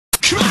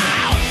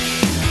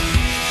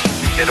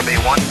It'll be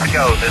one to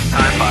go this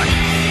time by.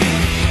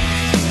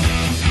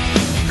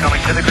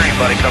 Coming to the green,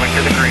 buddy, coming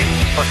to the green.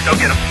 Let's go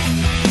get him.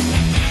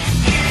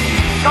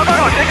 Go, go,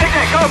 go,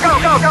 go, go,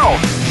 go, go.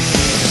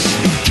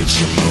 Get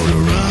your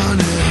motor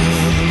running.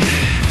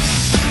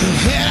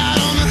 Head out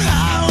on the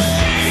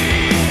highway.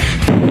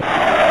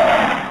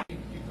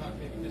 You talk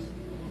maybe just a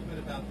little bit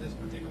about this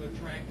particular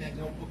track, that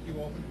notebook you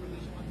opened for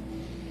this one?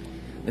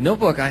 The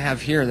notebook I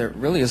have here, there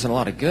really isn't a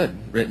lot of good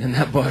written in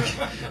that book.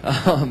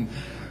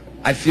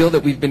 I feel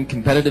that we've been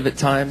competitive at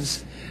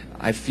times.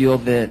 I feel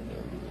that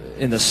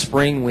in the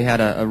spring we had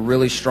a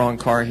really strong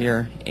car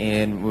here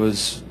and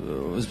was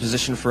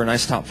positioned for a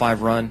nice top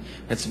 5 run.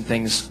 Had some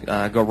things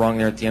go wrong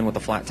there at the end with the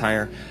flat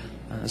tire.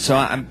 So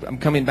I'm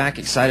coming back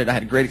excited. I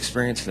had a great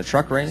experience in the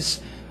truck race.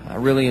 I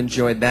really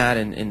enjoyed that,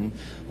 and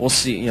we'll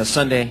see. You know,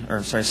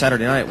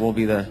 Saturday night will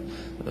be the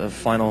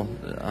final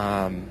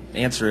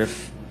answer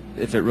if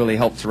it really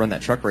helped to run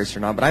that truck race or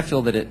not. But I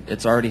feel that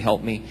it's already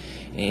helped me,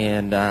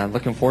 and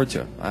looking forward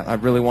to it. I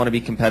really want to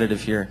be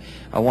competitive here.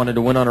 I wanted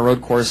to win on a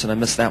road course, and I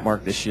missed that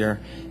mark this year,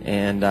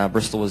 and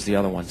Bristol was the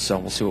other one. So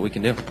we'll see what we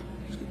can do.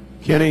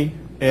 Kenny,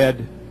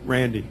 Ed,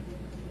 Randy.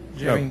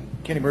 Jimmy,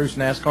 Kenny Bruce,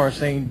 NASCAR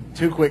scene.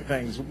 2 quick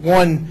things.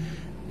 One,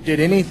 did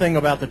anything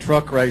about the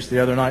truck race the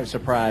other night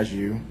surprise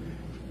you?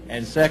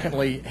 And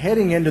secondly,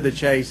 heading into the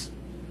chase,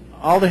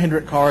 all the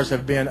Hendrick cars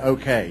have been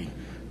okay,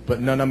 but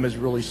none of them has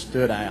really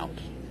stood out,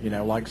 you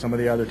know, like some of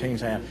the other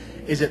teams have.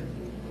 Is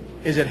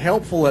it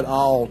helpful at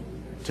all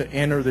to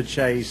enter the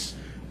chase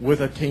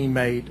with a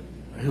teammate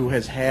who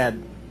has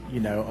had,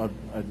 you know,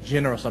 a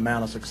generous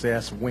amount of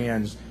success,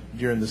 wins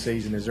during the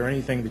season? Is there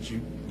anything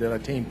that a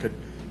team could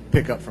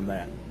pick up from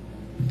that?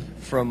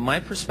 From my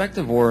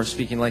perspective, or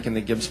speaking like in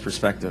the Gibbs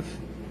perspective?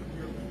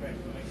 Your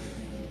perspective.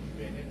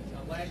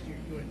 Last year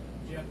you and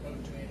Jeff both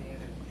went in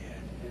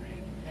and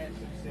had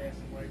success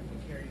and were able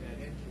to carry that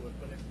into it.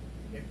 But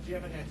if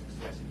Jeff had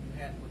success and you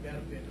hadn't, would that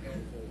have been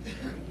helpful?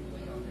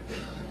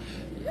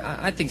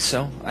 I think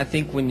so. I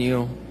think when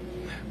you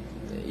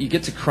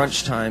get to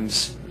crunch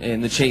times,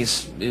 and the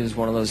chase is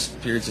one of those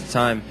periods of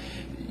time,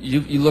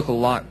 you look a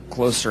lot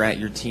closer at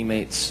your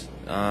teammates,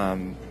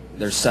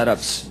 their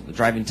setups, the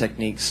driving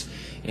techniques,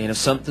 and if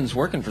something's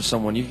working for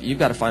someone, you've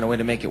got to find a way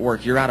to make it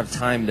work. You're out of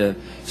time to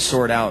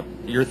sort out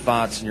your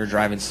thoughts and your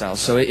driving style.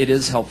 So it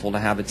is helpful to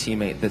have a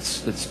teammate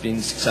that's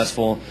been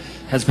successful,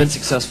 has been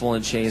successful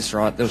in chase or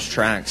at those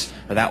tracks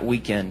or that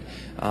weekend.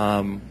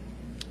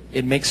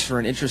 It makes for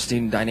an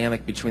interesting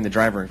dynamic between the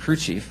driver and crew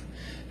chief,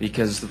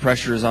 because the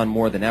pressure is on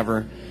more than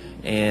ever.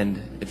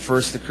 And at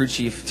first, the crew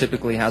chief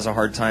typically has a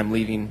hard time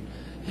leaving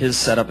his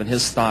setup and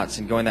his thoughts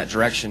and going that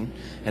direction.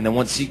 And then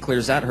once he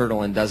clears that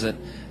hurdle and does it,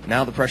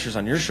 now the pressure's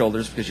on your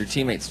shoulders because your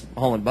teammate's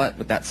hauling butt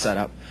with that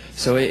setup.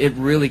 So it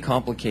really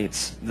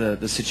complicates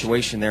the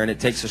situation there, and it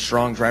takes a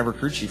strong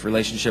driver-crew chief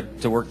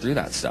relationship to work through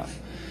that stuff.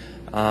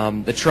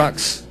 The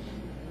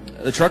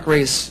truck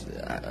race,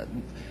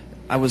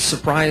 I was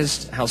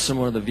surprised how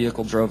similar the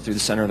vehicle drove through the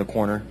center of the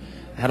corner.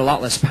 It had a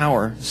lot less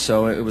power,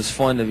 so it was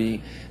fun to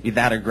be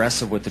that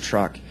aggressive with the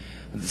truck.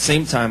 At the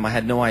same time, I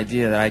had no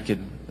idea that I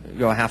could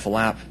go a half a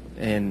lap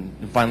and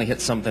finally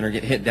hit something or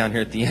get hit down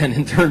here at the end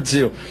in turn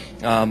 2.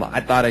 I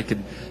thought I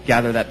could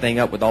gather that thing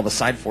up with all the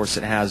side force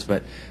it has,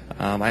 but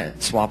I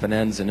swapping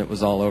ends and it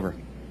was all over.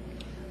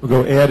 We'll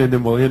go Ed, and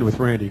then we'll end with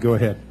Randy. Go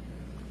ahead.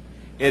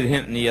 Ed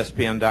Hinton,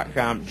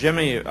 ESPN.com.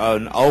 Jimmy,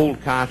 an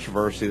old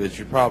controversy that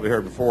you probably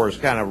heard before has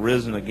kind of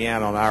risen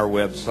again on our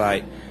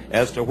website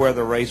as to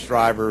whether race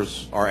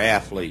drivers are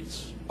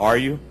athletes. Are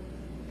you?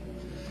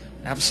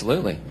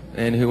 Absolutely.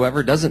 And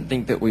whoever doesn't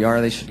think that we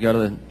are, they should go to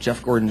the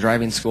Jeff Gordon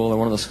Driving School or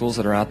one of the schools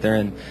that are out there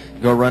and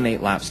go run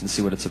 8 laps and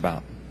see what it's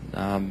about.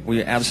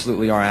 We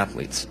absolutely are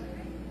athletes.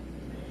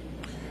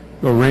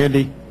 Well,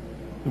 Randy,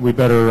 we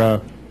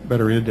better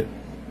end it.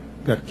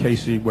 Got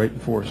Casey waiting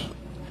for us.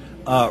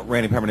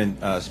 Randy Pemberton,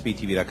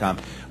 SpeedTV.com.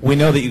 We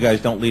know that you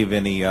guys don't leave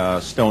any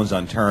stones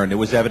unturned. It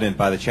was evident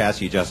by the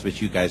chassis adjustments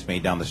you guys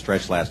made down the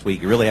stretch last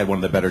week. You really had one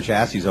of the better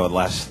chassis over the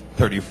last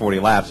 30 or 40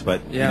 laps,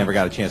 but you never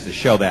got a chance to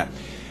show that.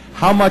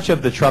 How much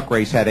of the truck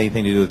race had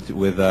anything to do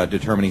with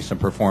determining some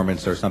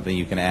performance or something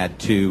you can add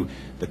to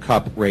the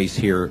Cup race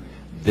here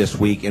this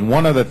week? And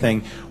one other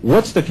thing,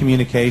 what's the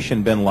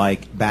communication been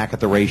like back at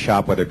the race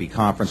shop, whether it be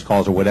conference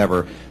calls or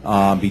whatever,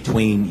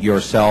 between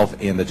yourself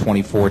and the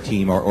 24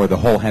 team or the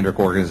whole Hendrick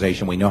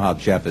organization? We know how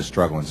Jeff is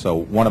struggling. So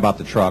one about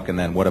the truck, and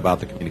then what about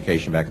the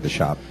communication back at the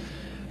shop?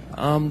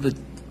 The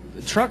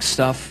truck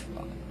stuff,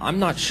 I'm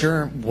not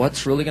sure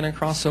what's really going to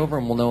cross over,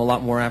 and we'll know a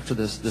lot more after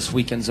this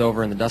weekend's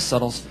over and the dust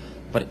settles,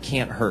 but it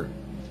can't hurt.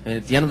 And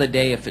at the end of the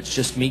day, if it's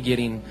just me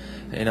getting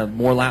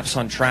more laps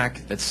on track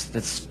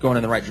that's going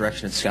in the right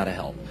direction, it's got to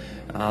help.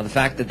 The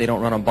fact that they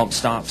don't run on bump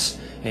stops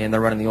and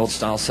they're running the old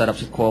style setups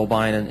with coil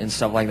bind and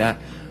stuff like that,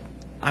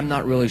 I'm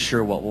not really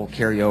sure what will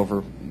carry over,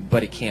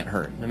 but it can't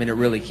hurt. I mean, it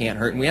really can't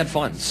hurt. And we had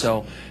fun,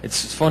 so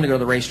it's fun to go to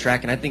the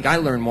racetrack. And I think I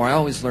learned more. I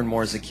always learned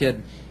more as a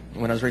kid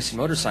when I was racing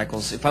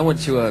motorcycles. If I went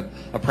to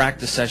a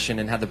practice session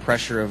and had the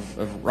pressure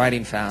of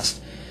riding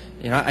fast,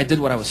 I did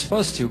what I was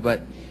supposed to,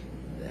 but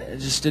it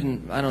just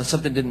didn't, I don't know,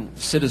 something didn't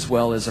sit as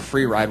well as a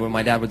free ride when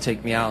my dad would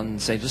take me out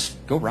and say,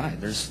 just go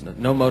ride. There's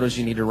no motos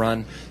you need to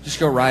run. Just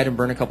go ride and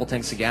burn a couple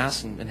tanks of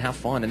gas and have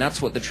fun. And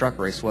that's what the truck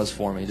race was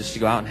for me, just to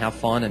go out and have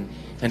fun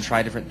and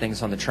try different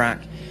things on the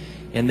track.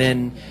 And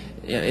then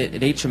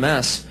at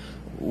HMS,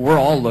 we're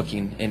all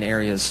looking in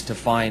areas to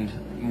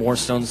find more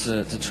stones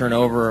to turn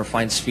over or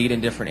find speed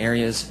in different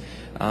areas.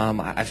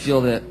 I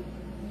feel that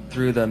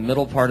through the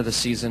middle part of the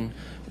season,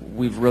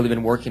 we've really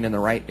been working in the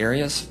right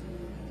areas.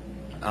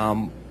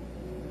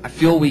 I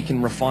feel we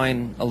can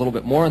refine a little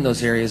bit more in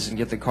those areas and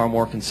get the car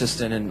more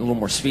consistent and a little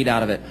more speed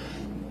out of it.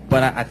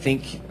 But I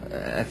think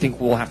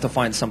we'll have to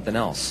find something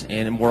else.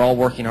 And we're all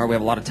working hard. We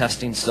have a lot of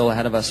testing still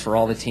ahead of us for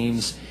all the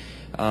teams.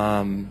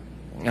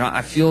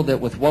 I feel that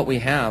with what we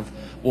have,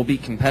 we'll be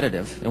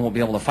competitive and we'll be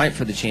able to fight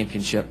for the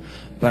championship.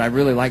 But I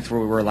really liked where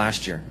we were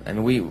last year. I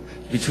mean,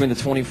 between the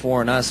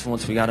 24 and us,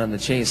 once we got on the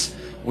chase,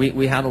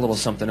 we had a little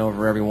something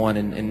over everyone,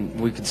 and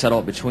we could settle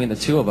it between the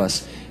two of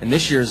us. And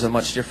this year is a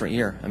much different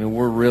year. I mean,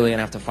 we're really going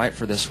to have to fight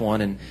for this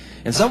one. And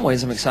in some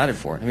ways, I'm excited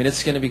for it. I mean,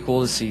 it's going to be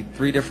cool to see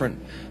 3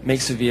 different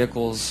makes of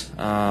vehicles,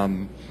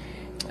 3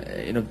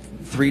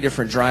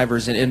 different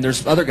drivers, and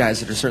there's other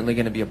guys that are certainly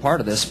going to be a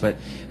part of this, but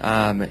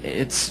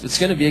it's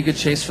going to be a good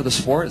chase for the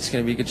sport. It's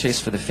going to be a good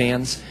chase for the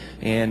fans,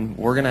 and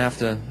we're going to have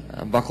to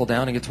buckle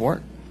down and get to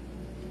work.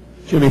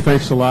 Jimmie,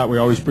 thanks a lot. We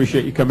always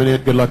appreciate you coming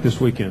in. Good luck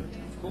this weekend.